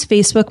 I use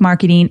Facebook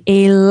marketing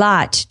a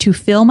lot to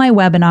fill my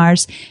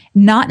webinars,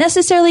 not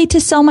necessarily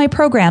to sell my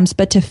programs,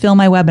 but to fill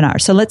my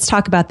webinars. So let's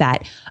talk about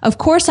that. Of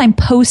course, I'm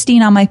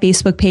posting on my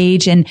Facebook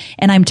page and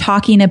I'm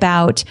talking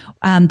about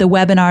the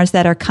webinars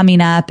that are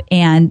coming up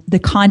and the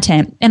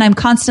content. And I'm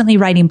constantly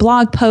writing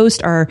blog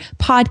posts or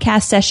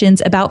podcast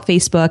sessions about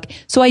Facebook.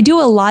 So I do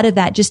a lot of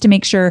that just to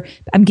make sure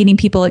I'm getting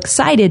people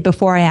excited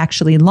before I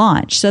actually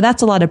launch. So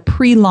that's a lot of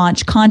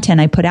pre-launch content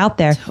I put out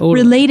there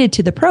related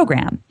to the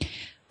program.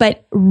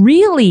 But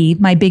really,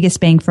 my biggest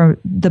bang for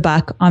the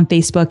buck on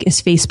Facebook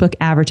is Facebook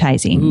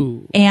advertising.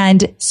 Ooh.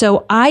 And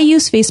so I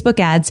use Facebook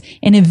ads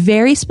in a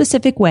very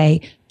specific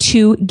way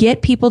to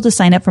get people to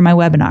sign up for my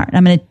webinar. And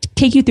I'm going to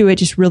take you through it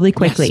just really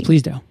quickly. Yes,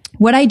 please do.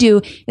 What I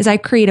do is I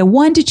create a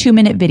 1 to 2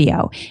 minute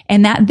video.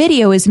 And that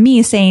video is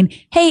me saying,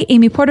 hey,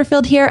 Amy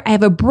Porterfield here. I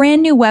have a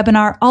brand new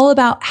webinar all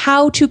about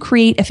how to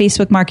create a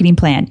Facebook marketing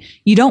plan.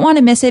 You don't want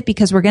to miss it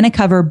because we're going to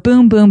cover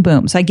boom, boom,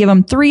 boom. So I give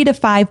them 3 to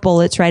 5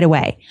 bullets right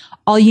away.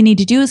 All you need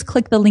to do is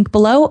click the link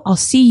below. I'll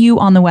see you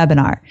on the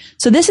webinar.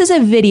 So this is a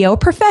video, a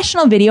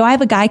professional video. I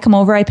have a guy come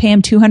over. I pay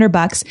him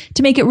 $200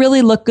 to make it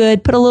really look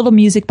good, put a little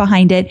music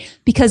behind it.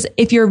 Because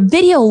if your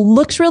video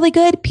looks really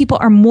good, people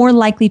are more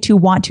likely to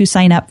want to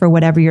sign up for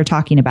whatever you're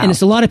talking about. And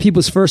it's a lot of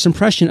people's first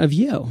impression of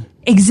you.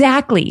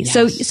 Exactly.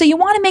 Yes. So you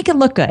want to make it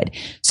look good.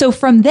 So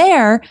from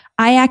there,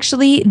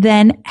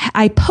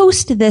 I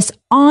post this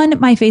on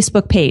my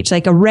Facebook page,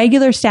 like a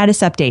regular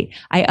status update.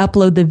 I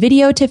upload the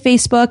video to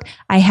Facebook.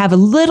 I have a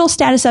little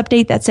status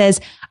update that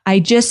says,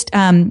 I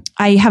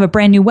have a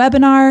brand new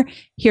webinar.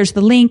 Here's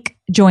the link.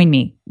 Join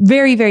me.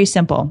 Very, very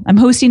simple. I'm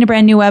hosting a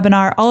brand new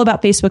webinar all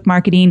about Facebook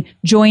marketing.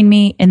 Join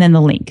me. And then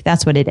the link.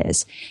 That's what it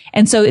is.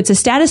 And so it's a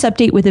status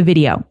update with a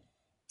video.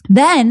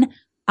 Then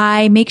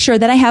I make sure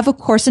that I have, of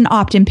course, an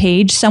opt-in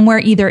page somewhere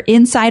either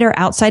inside or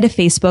outside of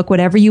Facebook,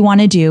 whatever you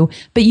want to do,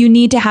 but you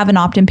need to have an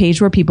opt-in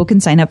page where people can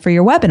sign up for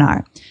your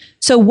webinar.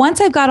 So once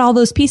I've got all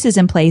those pieces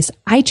in place,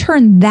 I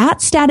turn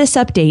that status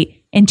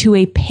update into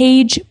a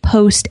page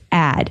post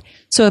ad.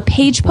 So a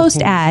page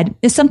post ad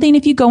is something,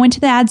 if you go into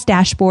the ads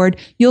dashboard,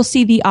 you'll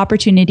see the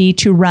opportunity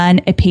to run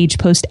a page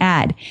post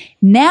ad.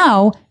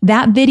 Now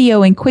that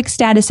video and quick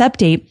status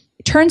update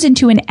turns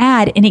into an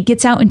ad and it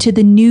gets out into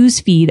the news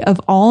feed of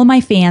all of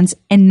my fans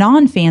and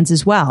non-fans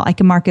as well. I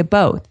can market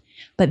both.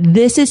 But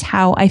this is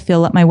how I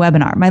fill up my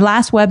webinar. My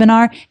last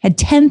webinar had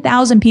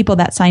 10,000 people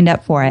that signed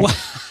up for it. Wow.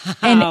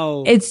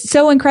 And it's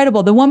so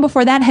incredible. The one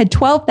before that had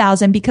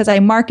 12,000 because I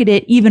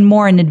marketed even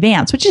more in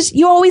advance, which is,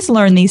 you always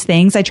learn these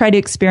things. I try to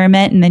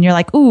experiment and then you're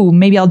like, ooh,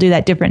 maybe I'll do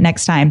that different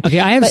next time. Okay,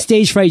 I have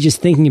stage fright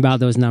just thinking about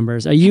those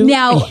numbers. Are you...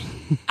 Now,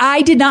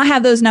 I did not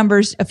have those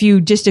numbers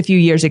just a few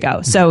years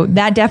ago. So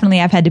that definitely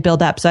I've had to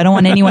build up. So I don't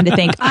want anyone to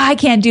think, I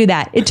can't do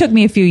that. It took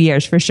me a few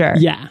years for sure.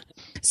 Yeah.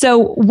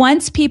 So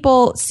once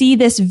people see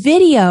this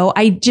video,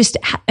 I just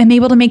am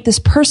able to make this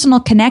personal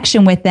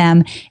connection with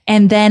them.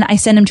 And then I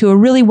send them to a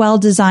really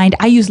well-designed,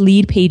 I use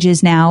lead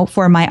pages now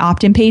for my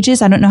opt-in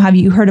pages. I don't know, have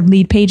you heard of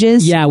lead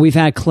pages? Yeah, we've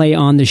had Clay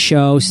on the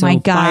show. So My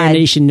God. Fire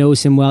Nation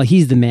knows him well.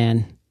 He's the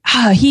man.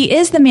 He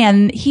is the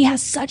man. He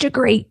has such a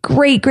great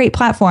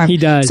platform. He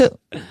does. So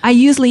I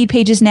use lead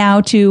pages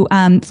now to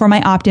for my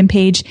opt-in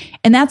page,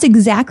 and that's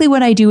exactly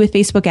what I do with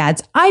Facebook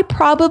ads. I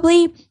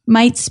probably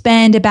might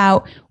spend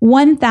about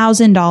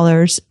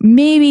 $1,000,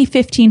 maybe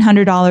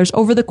 $1,500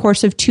 over the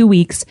course of 2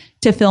 weeks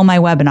to fill my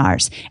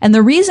webinars. And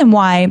the reason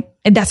why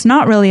that's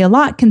not really a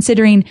lot,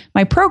 considering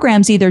my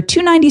program's either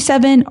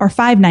 $297 or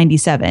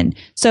 $597.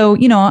 So,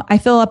 I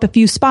fill up a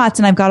few spots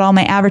and I've got all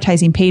my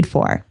advertising paid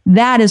for.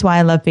 That is why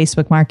I love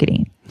Facebook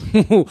marketing.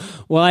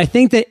 Well, I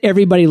think that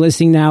everybody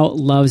listening now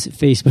loves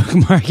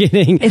Facebook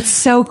marketing. It's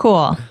so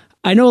cool.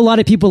 I know a lot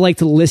of people like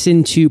to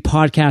listen to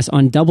podcasts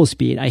on double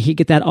speed. I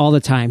get that all the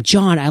time.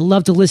 John, I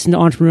love to listen to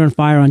Entrepreneur on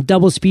Fire on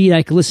double speed.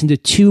 I could listen to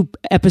 2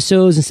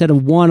 episodes instead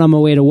of 1 on my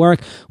way to work.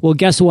 Well,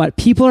 guess what?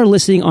 People are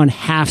listening on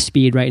half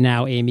speed right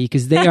now, Amy,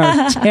 because they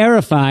are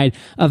terrified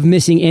of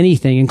missing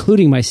anything,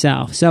 including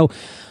myself. So,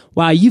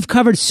 wow, you've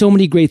covered so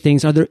many great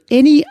things. Are there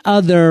any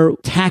other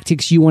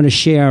tactics you want to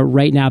share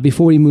right now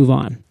before we move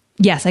on?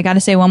 Yes, I got to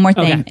say one more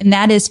thing. Okay. And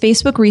that is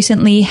Facebook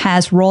recently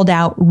has rolled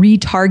out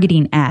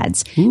retargeting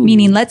ads. Ooh.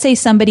 Meaning, let's say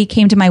somebody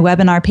came to my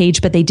webinar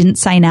page, but they didn't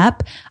sign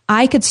up.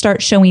 I could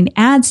start showing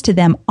ads to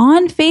them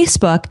on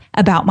Facebook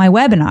about my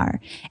webinar.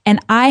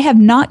 And I have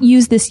not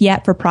used this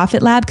yet for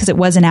Profit Lab because it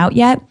wasn't out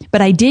yet,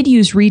 but I did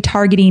use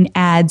retargeting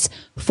ads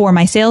for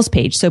my sales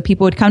page. So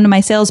people would come to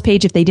my sales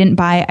page. If they didn't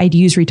buy, I'd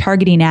use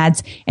retargeting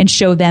ads and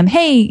show them,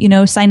 hey,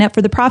 sign up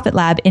for the Profit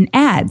Lab in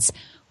ads.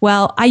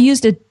 Well, I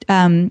used a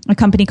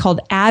company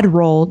called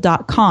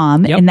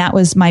adroll.com, and that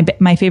was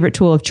my favorite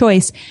tool of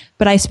choice.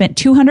 But I spent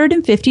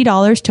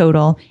 $250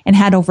 total and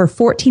had over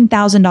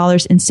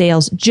 $14,000 in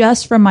sales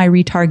just from my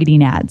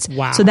retargeting ads.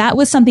 Wow. So that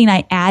was something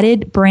I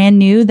added brand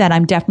new that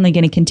I'm definitely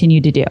going to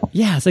continue to do.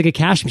 Yeah, it's like a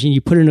cash machine.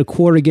 You put in a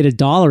quarter, get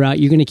 $1 out.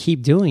 You're going to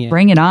keep doing it.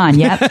 Bring it on.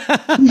 Yep.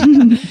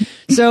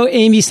 So,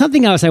 Amy,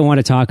 something else I want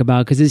to talk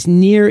about because it's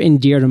near and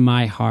dear to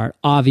my heart,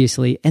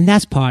 obviously, and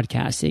that's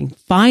podcasting.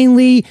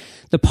 Finally,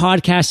 the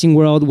podcasting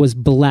world was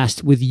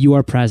blessed with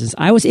your presence.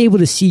 I was able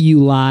to see you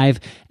live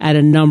at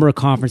a number of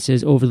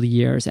conferences over the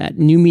years, at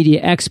New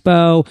Media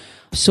Expo,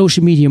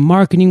 Social Media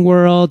Marketing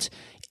World,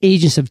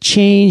 Agents of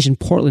Change in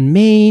Portland,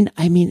 Maine.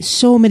 I mean,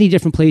 so many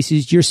different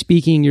places. You're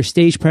speaking, your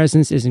stage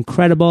presence is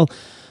incredible.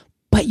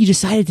 But you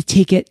decided to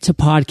take it to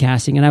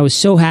podcasting, and I was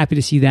so happy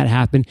to see that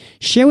happen.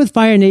 Share with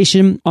Fire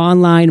Nation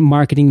online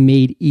marketing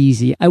made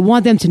easy. I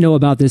want them to know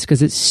about this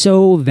because it's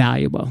so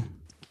valuable.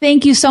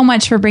 Thank you so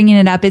much for bringing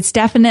it up. It's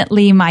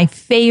definitely my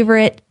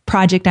favorite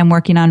project I'm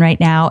working on right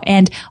now.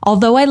 And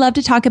although I love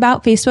to talk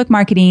about Facebook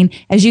marketing,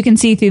 as you can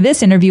see through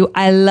this interview,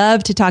 I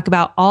love to talk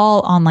about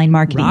all online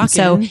marketing. Rockin'.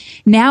 So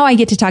now I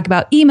get to talk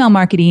about email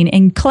marketing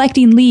and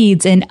collecting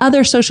leads and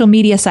other social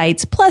media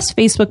sites, plus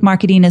Facebook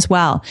marketing as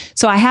well.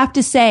 So I have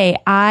to say,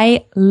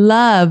 I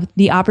love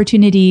the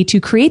opportunity to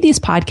create these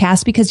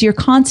podcasts because you're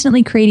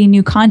constantly creating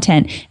new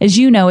content. As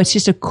you know, it's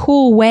just a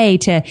cool way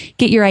to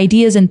get your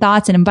ideas and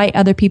thoughts and invite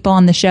other people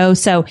on the show.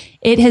 So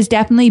it has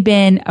definitely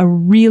been a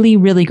really,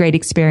 really great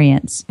experience.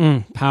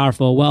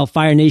 Powerful. Well,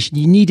 Fire Nation,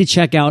 you need to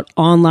check out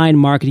Online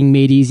Marketing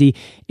Made Easy.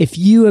 If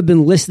you have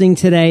been listening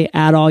today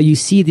at all, you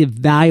see the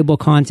valuable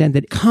content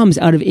that comes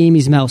out of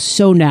Amy's mouth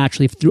so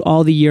naturally through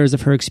all the years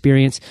of her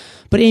experience.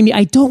 But Amy,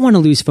 I don't want to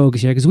lose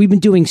focus here because we've been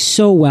doing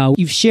so well.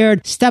 You've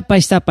shared step by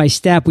step by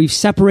step. We've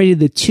separated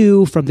the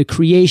two from the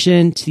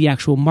creation to the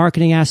actual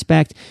marketing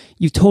aspect.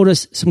 You've told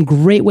us some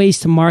great ways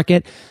to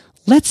market.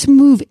 Let's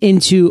move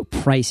into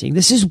pricing.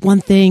 This is one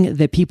thing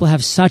that people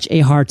have such a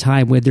hard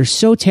time with. They're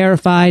so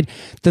terrified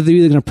that they're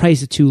either going to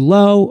price it too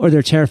low or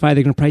they're terrified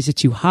they're going to price it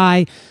too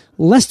high.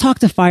 Let's talk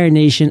to Fire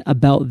Nation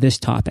about this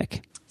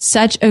topic.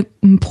 Such an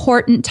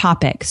important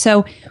topic.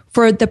 So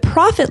for the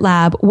Profit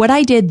Lab, what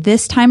I did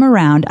this time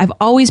around, I've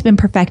always been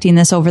perfecting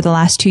this over the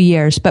last 2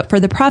 years, but for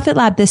the Profit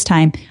Lab this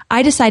time,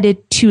 I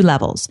decided 2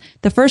 levels.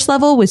 The first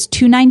level was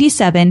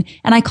 $297,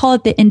 and I call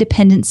it the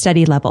independent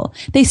study level.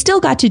 They still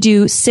got to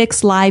do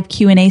 6 live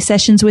Q&A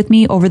sessions with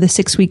me over the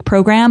 6-week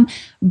program,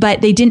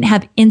 but they didn't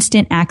have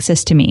instant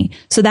access to me.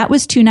 So that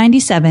was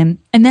 $297.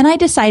 And then I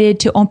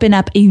decided to open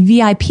up a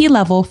VIP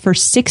level for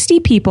 60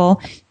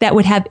 people that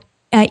would have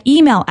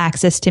email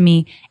access to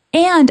me,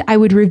 and I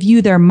would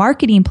review their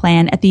marketing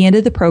plan at the end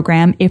of the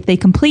program if they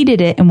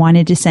completed it and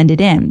wanted to send it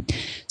in.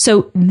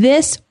 So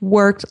this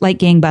worked like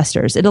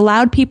gangbusters. It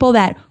allowed people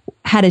that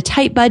had a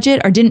tight budget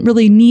or didn't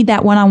really need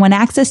that one-on-one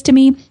access to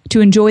me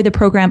to enjoy the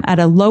program at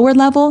a lower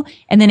level.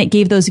 And then it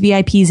gave those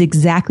VIPs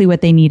exactly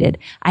what they needed.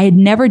 I had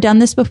never done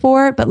this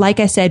before, but like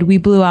I said, we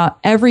blew out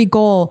every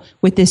goal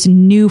with this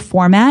new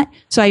format.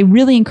 So I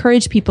really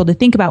encourage people to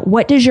think about,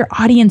 what does your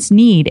audience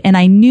need? And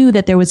I knew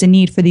that there was a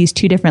need for these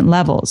 2 different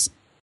levels.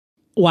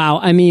 Wow.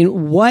 I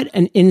mean, what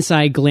an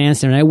inside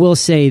glance there. And I will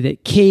say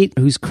that Kate,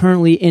 who's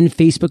currently in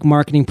Facebook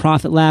Marketing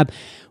Profit Lab,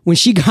 when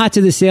she got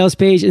to the sales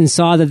page and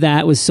saw that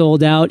that was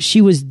sold out,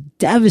 she was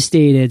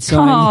devastated.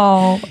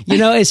 So,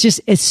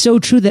 it's so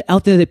true that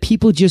out there that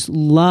people just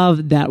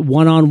love that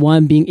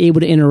one-on-one, being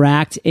able to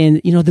interact,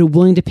 and, they're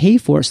willing to pay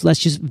for it. So that's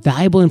just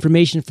valuable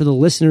information for the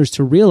listeners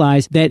to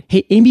realize that,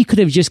 hey, Amy could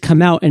have just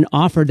come out and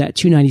offered that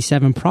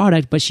 $297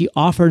 product, but she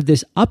offered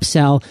this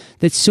upsell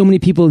that so many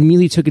people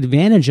immediately took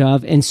advantage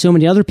of, and so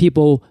many other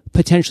people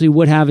potentially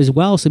would have as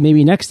well. So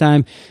maybe next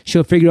time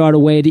she'll figure out a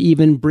way to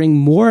even bring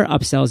more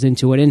upsells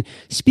into it. And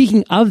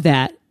speaking of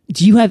that,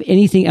 do you have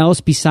anything else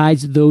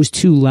besides those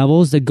 2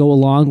 levels that go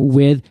along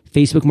with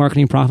Facebook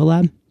Marketing Profit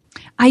Lab?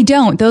 I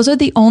don't. Those are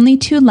the only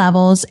 2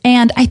 levels.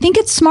 And I think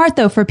it's smart,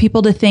 though, for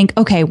people to think,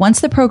 okay,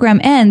 once the program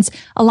ends,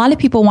 a lot of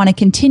people want to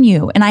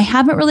continue. And I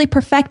haven't really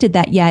perfected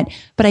that yet,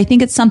 but I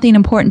think it's something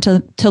important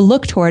to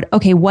look toward.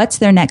 Okay, what's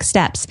their next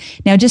steps?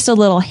 Now, just a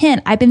little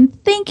hint. I've been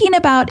thinking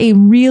about a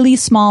really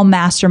small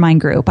mastermind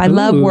group. I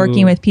love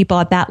working with people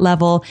at that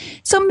level.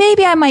 So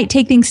maybe I might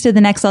take things to the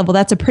next level.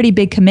 That's a pretty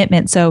big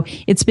commitment. So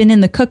it's been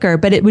in the cooker,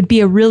 but it would be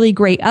a really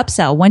great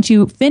upsell. Once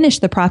you finish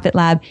the Profit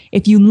Lab,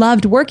 if you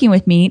loved working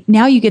with me,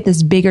 now you get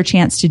this bigger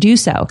chance to do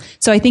so.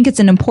 So I think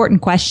it's an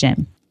important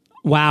question.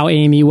 Wow,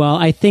 Amy. Well,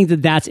 I think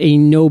that that's a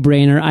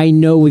no-brainer. I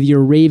know with your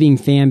raving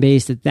fan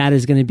base that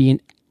is going to be an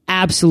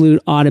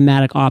absolute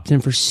automatic opt-in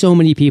for so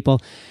many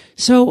people.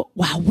 So,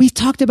 wow, we've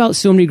talked about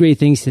so many great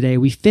things today.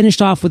 We finished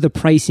off with the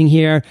pricing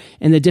here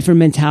and the different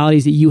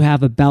mentalities that you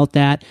have about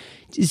that.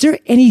 Is there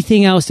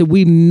anything else that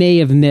we may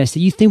have missed that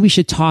you think we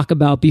should talk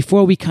about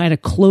before we kind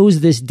of close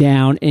this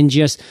down and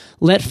just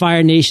let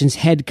Fire Nation's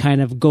head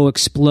kind of go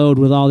explode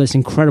with all this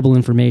incredible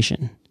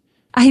information?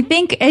 I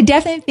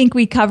definitely think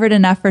we covered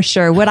enough for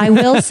sure. What I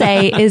will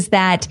say is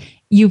that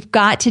you've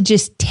got to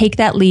just take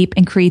that leap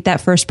and create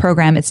that first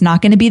program. It's not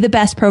going to be the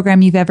best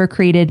program you've ever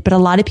created, but a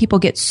lot of people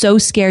get so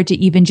scared to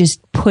even just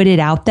put it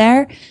out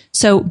there.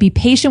 So be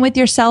patient with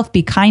yourself,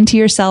 be kind to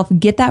yourself,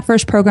 get that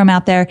first program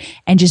out there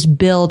and just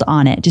build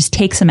on it. Just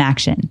take some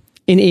action.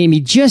 And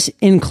Amy, just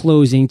in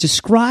closing,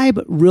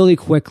 describe really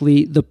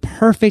quickly the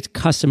perfect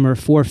customer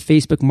for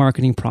Facebook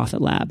Marketing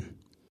Profit Lab.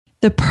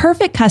 The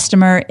perfect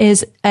customer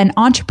is an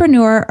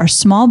entrepreneur or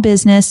small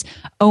business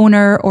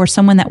owner or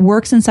someone that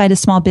works inside a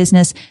small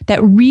business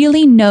that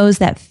really knows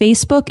that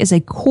Facebook is a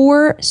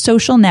core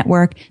social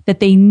network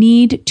that they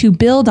need to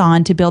build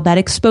on, to build that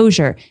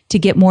exposure, to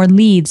get more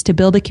leads, to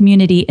build a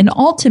community, and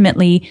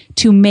ultimately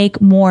to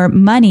make more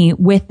money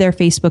with their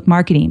Facebook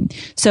marketing.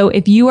 So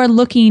if you are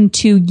looking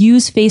to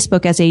use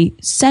Facebook as a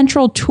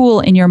central tool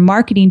in your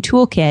marketing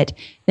toolkit,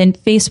 then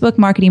Facebook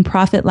Marketing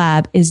Profit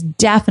Lab is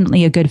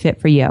definitely a good fit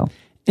for you.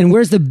 And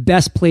where's the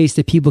best place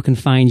that people can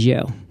find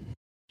you?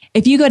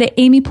 If you go to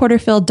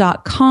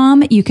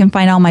amyporterfield.com, you can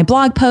find all my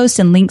blog posts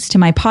and links to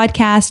my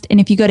podcast.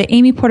 And if you go to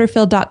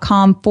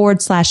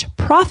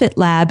amyporterfield.com/Profit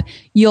Lab,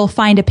 you'll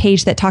find a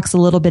page that talks a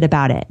little bit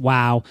about it.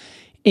 Wow.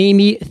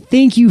 Amy,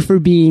 thank you for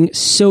being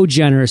so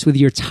generous with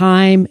your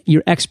time,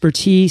 your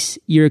expertise,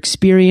 your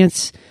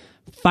experience.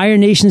 Fire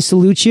Nation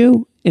salutes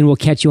you, and we'll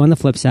catch you on the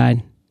flip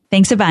side.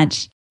 Thanks a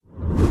bunch.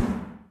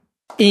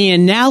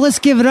 And now let's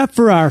give it up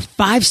for our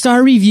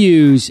 5-star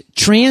reviews.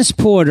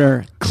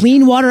 Transporter,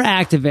 Clean Water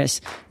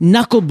Activist,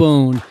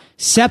 Knucklebone,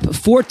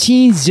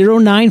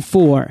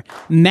 SEP14094,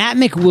 Matt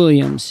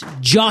McWilliams,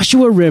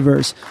 Joshua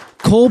Rivers,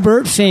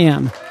 Colbert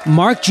Pham,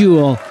 Mark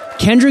Jewell,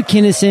 Kendra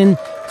Kinnison,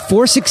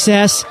 For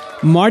Success,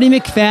 Marty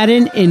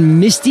McFadden, and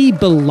Misty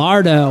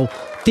Bellardo.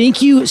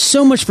 Thank you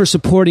so much for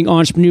supporting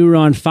Entrepreneur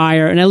on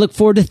Fire, and I look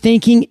forward to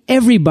thanking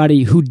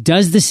everybody who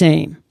does the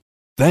same.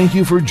 Thank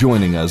you for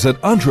joining us at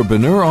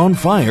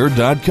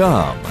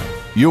EntrepreneuronFire.com,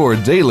 your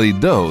daily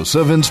dose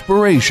of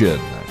inspiration.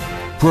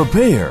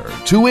 Prepare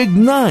to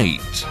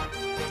ignite.